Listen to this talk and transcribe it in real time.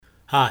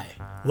Hi,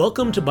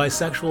 welcome to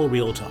Bisexual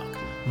Real Talk.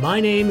 My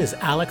name is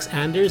Alex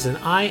Anders and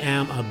I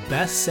am a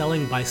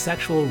best-selling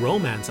bisexual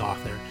romance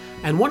author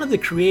and one of the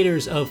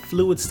creators of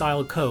Fluid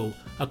Style Co.,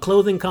 a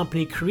clothing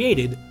company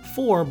created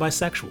for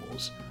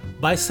bisexuals.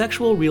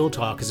 Bisexual Real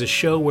Talk is a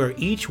show where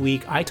each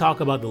week I talk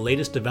about the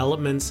latest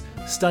developments,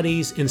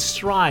 studies, and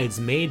strides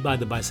made by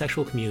the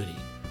bisexual community.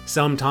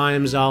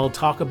 Sometimes I'll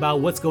talk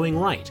about what's going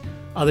right,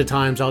 other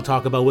times I'll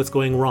talk about what's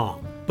going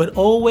wrong. But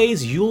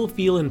always you'll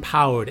feel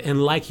empowered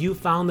and like you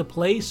found the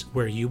place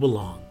where you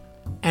belong.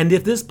 And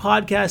if this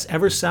podcast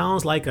ever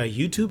sounds like a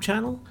YouTube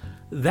channel,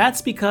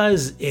 that's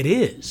because it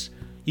is.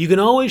 You can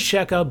always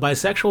check out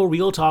Bisexual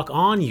Real Talk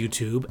on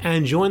YouTube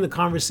and join the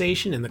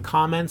conversation in the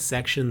comments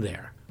section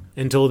there.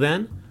 Until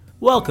then,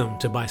 welcome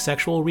to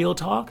Bisexual Real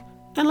Talk,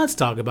 and let's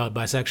talk about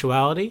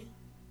bisexuality.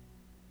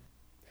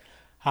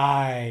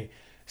 Hi.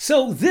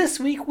 So this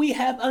week we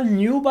have a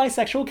new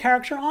bisexual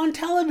character on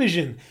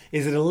television.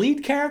 Is it a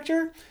lead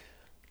character?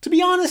 To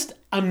be honest,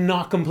 I'm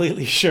not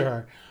completely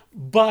sure.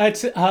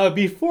 But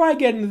before I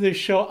get into this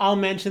show, I'll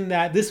mention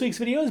that this week's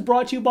video is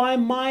brought to you by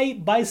my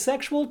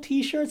bisexual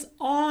t-shirts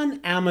on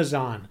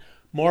Amazon.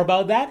 More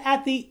about that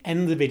at the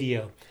end of the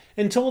video.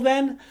 Until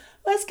then,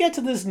 let's get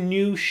to this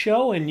new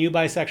show and new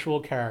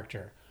bisexual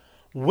character.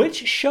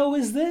 Which show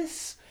is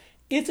this?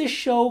 It's a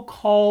show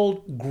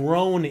called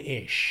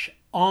Grown-ish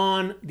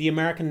on the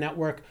American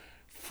network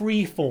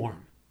Freeform.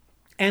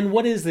 And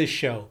what is this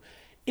show?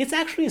 It's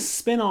actually a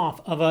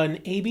spin-off of an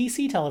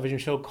ABC television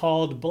show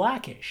called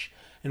Blackish.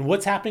 And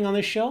what's happening on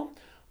this show?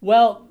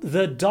 Well,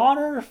 the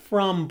daughter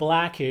from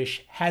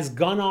Blackish has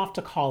gone off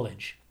to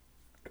college.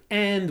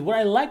 And what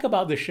I like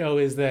about the show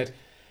is that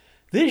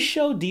this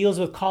show deals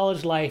with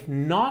college life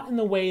not in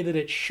the way that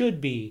it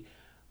should be,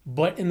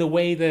 but in the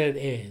way that it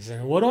is.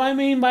 And what do I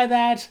mean by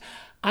that?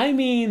 I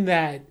mean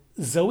that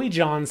Zoe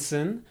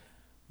Johnson,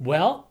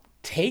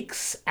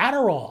 takes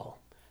Adderall.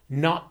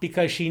 Not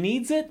because she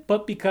needs it,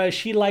 but because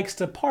she likes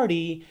to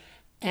party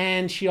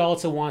and she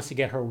also wants to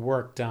get her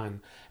work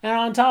done. And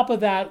on top of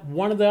that,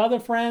 one of the other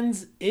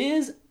friends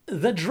is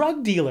the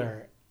drug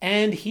dealer.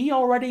 And he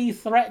already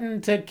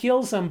threatened to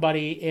kill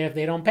somebody if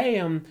they don't pay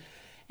him.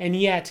 And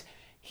yet,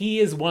 he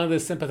is one of the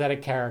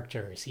sympathetic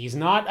characters. He's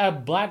not a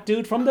black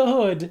dude from the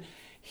hood.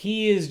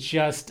 He is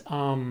just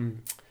a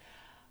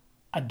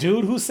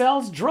dude who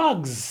sells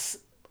drugs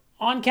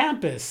on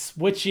campus,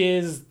 which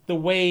is the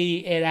way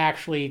it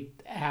actually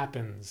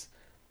happens.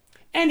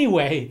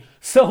 Anyway,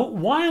 so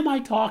why am I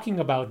talking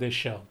about this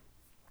show?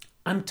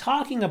 I'm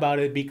talking about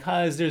it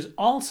because there's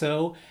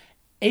also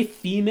a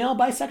female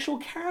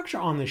bisexual character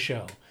on the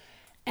show.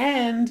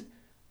 And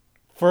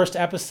first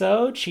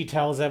episode, she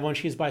tells everyone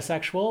she's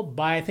bisexual.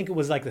 By I think it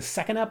was like the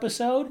second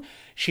episode,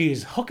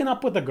 she's hooking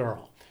up with a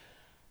girl.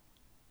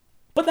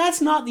 But that's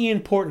not the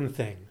important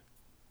thing.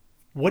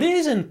 What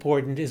is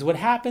important is what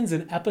happens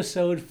in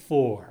episode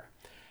 4.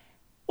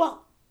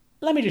 Well,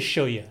 let me just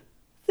show you.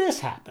 This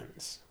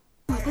happens.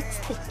 What's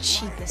the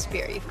cheapest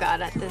beer you've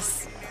got at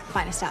this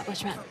fine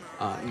establishment?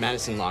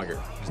 Madison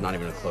Lager. It's not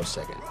even a close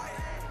second.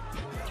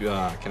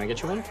 Can I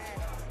get you one?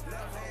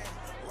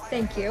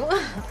 Thank you.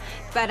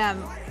 But,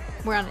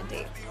 we're on a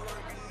date.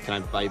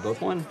 Can I buy you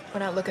both one?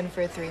 We're not looking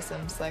for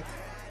threesomes, like...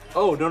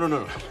 Oh,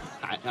 no.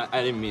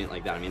 I didn't mean it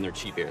like that. I mean, they're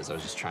cheap beers. I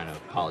was just trying to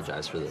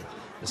apologize for the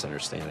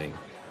misunderstanding.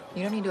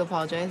 You don't need to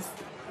apologize.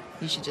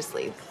 You should just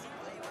leave.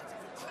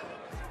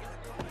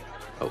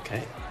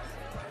 Okay.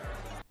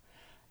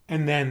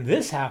 And then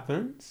this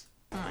happens.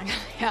 Oh my God,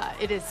 yeah,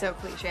 it is so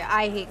cliche.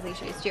 I hate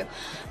cliches too.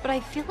 But I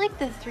feel like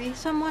the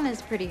threesome one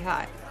is pretty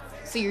hot.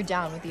 So you're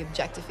down with the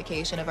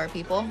objectification of our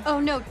people?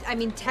 Oh no, I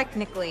mean,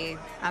 technically,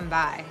 I'm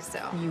bi,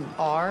 so. You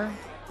are?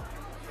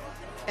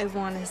 I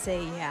want to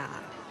say yeah,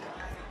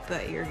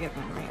 but you're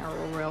giving me a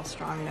real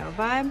strong no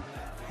vibe.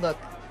 Look,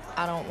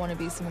 I don't want to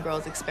be some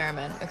girl's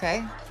experiment,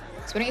 okay?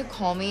 So why don't you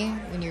call me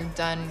when you're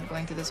done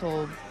going through this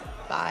whole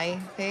bi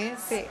phase?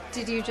 Wait,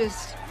 did you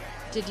just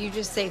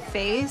say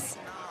phase?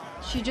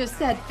 She just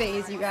said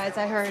phase, you guys.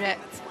 I heard it.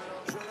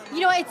 You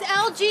know, it's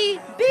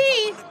LGBTQ.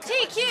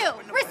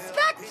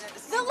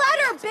 Respect the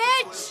letter,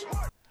 bitch.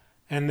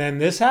 And then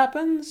this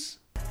happens.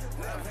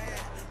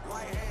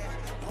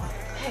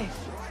 Hey,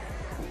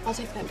 I'll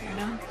take that beer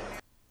now.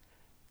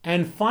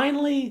 And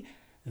finally,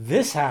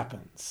 this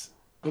happens.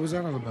 What was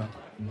that all about?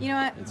 You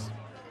know what?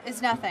 It's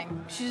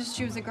nothing.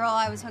 She was a girl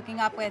I was hooking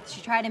up with.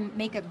 She tried to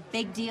make a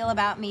big deal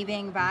about me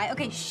being bi.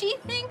 Okay, she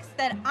thinks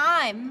that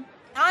I'm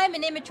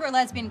an immature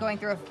lesbian going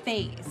through a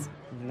phase.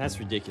 That's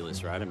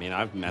ridiculous, right? I mean,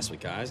 I've messed with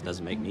guys. It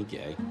doesn't make me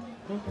gay.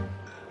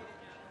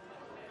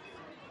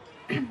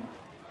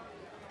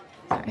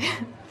 Sorry.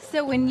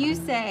 So when you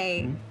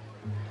say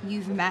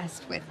you've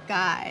messed with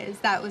guys,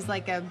 that was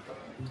like a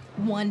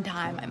one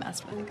time I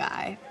messed with a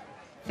guy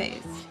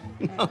phase.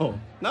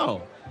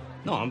 No,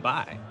 I'm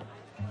bi.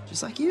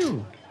 Just like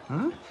you,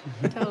 huh?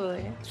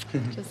 Totally.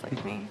 Just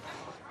like me.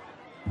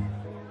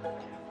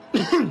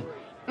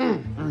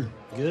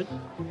 Good?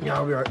 Yeah,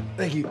 I'll be all right.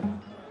 Thank you.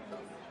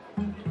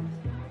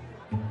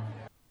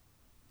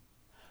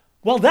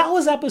 Well, that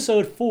was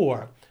episode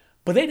 4,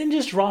 but they didn't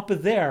just drop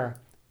it there.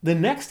 The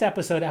next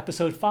episode,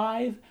 episode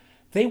 5,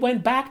 they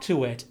went back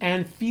to it,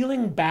 and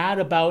feeling bad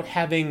about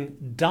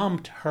having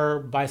dumped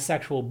her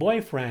bisexual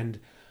boyfriend,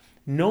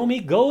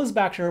 Nomi goes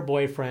back to her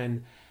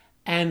boyfriend,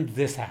 and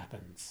this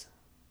happens.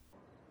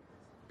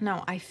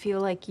 No, I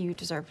feel like you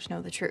deserve to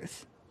know the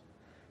truth.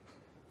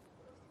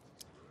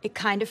 It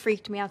kind of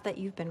freaked me out that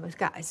you've been with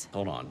guys.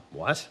 Hold on,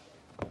 what?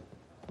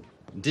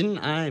 Didn't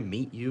I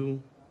meet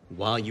you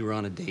while you were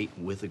on a date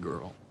with a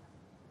girl?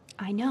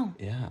 I know.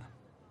 Yeah.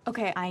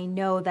 Okay, I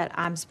know that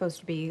I'm supposed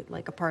to be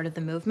like a part of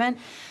the movement,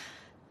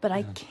 but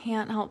I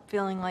can't help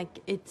feeling like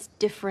it's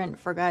different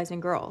for guys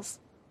and girls.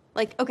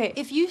 Like, okay,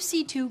 if you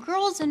see 2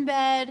 girls in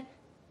bed,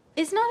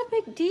 it's not a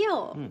big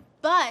deal.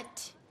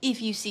 But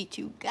if you see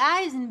 2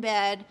 guys in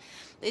bed,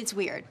 it's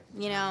weird.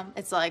 You know,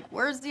 it's like,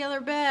 where's the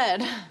other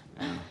bed?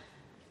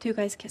 2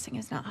 guys kissing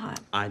is not hot.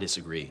 I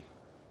disagree.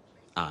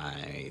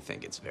 I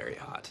think it's very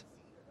hot.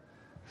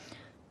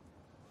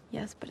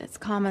 Yes, but it's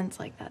comments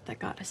like that that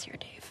got us here,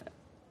 Dave.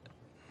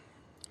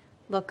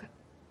 Look,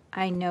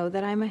 I know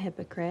that I'm a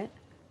hypocrite,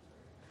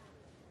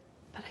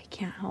 but I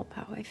can't help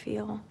how I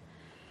feel.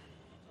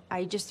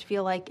 I just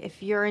feel like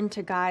if you're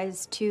into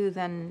guys too,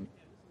 then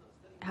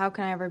how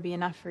can I ever be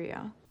enough for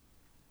you?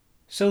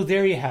 So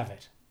there you have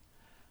it.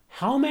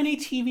 How many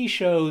TV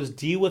shows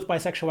deal with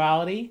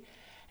bisexuality,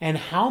 and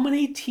how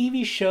many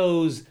TV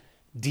shows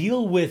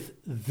deal with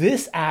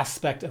this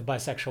aspect of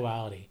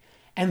bisexuality?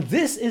 And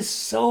this is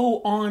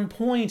so on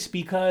point,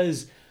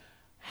 because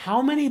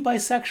how many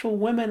bisexual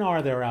women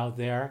are there out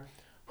there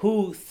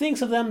who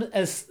thinks of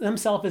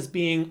themselves as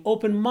being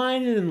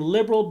open-minded and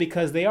liberal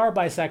because they are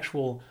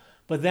bisexual,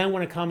 but then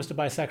when it comes to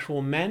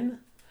bisexual men,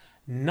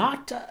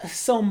 not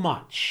so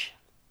much.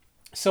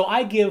 So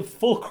I give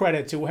full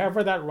credit to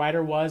whoever that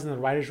writer was in the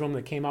writer's room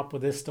that came up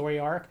with this story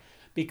arc,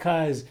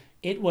 because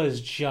it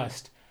was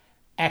just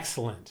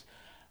excellent.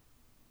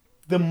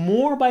 The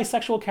more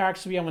bisexual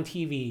characters we have on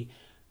TV,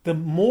 the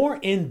more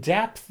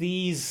in-depth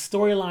these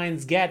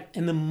storylines get,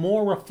 and the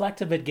more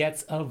reflective it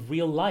gets of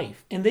real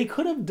life. And they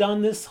could have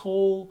done this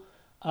whole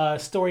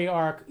story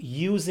arc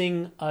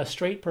using a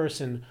straight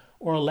person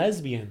or a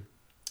lesbian,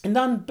 and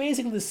done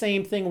basically the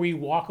same thing where you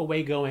walk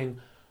away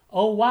going,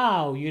 oh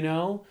wow, you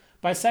know,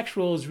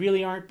 bisexuals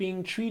really aren't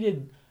being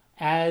treated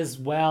as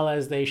well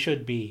as they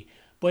should be.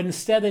 But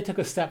instead they took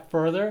a step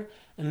further,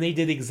 and they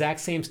did the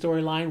exact same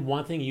storyline,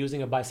 one thing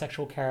using a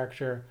bisexual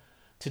character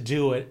to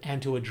do it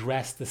and to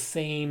address the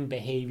same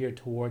behavior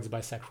towards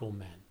bisexual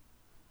men.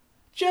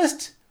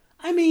 Just,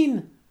 I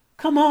mean,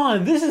 come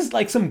on, this is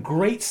like some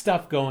great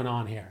stuff going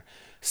on here.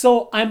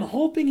 So I'm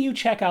hoping you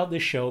check out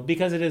this show,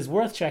 because it is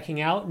worth checking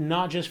out,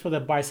 not just for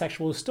the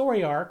bisexual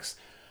story arcs,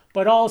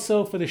 but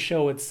also for the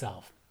show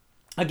itself.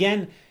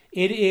 Again,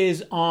 it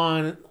is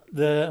on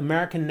the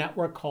American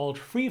network called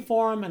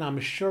Freeform, and I'm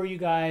sure you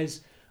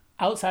guys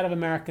outside of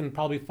America can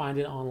probably find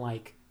it on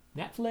like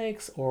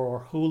Netflix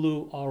or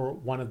Hulu or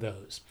one of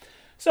those.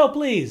 So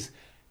please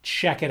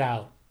check it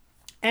out.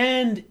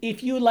 And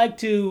if you would like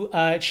to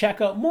check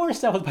out more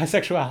stuff with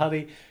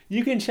bisexuality,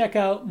 you can check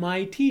out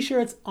my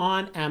t-shirts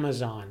on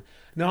Amazon.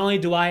 Not only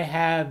do I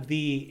have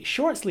the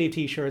short sleeve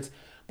t-shirts,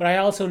 but I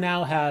also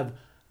now have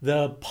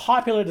the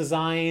popular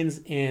designs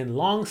in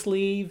long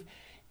sleeve,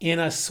 in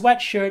a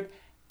sweatshirt,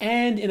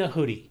 and in a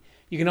hoodie.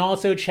 You can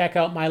also check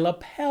out my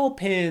lapel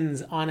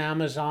pins on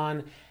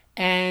Amazon,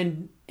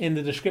 and in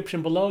the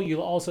description below,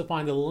 you'll also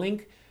find a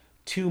link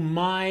to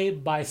my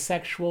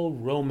bisexual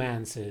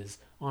romances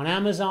on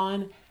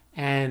Amazon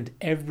and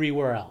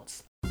everywhere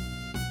else.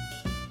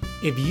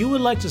 If you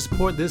would like to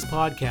support this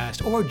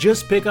podcast or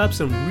just pick up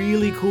some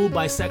really cool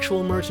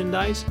bisexual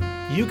merchandise,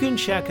 you can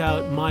check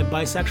out my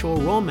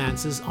bisexual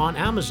romances on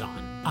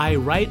Amazon. I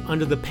write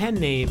under the pen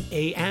name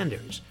A.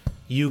 Anders.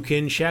 You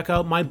can check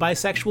out my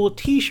bisexual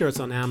t-shirts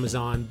on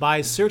Amazon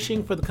by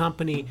searching for the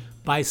company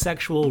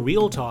Bisexual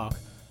Real Talk,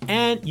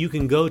 and you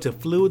can go to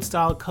Fluid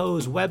Style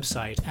Co.'s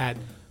website at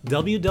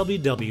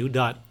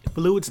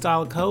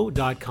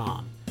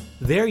www.fluidstyleco.com.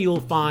 There you'll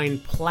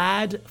find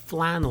plaid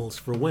flannels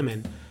for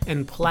women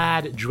and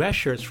plaid dress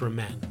shirts for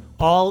men,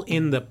 all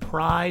in the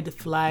pride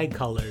flag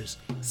colors,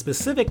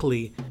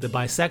 specifically the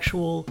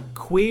bisexual,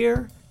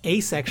 queer,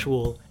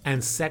 asexual,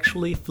 and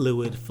sexually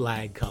fluid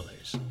flag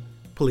colors.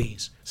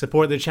 Please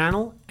support the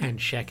channel and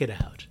check it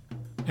out.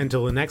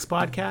 Until the next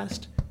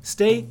podcast,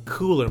 stay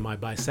cooler, my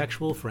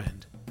bisexual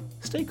friend.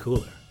 Stay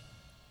cooler.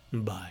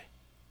 Bye.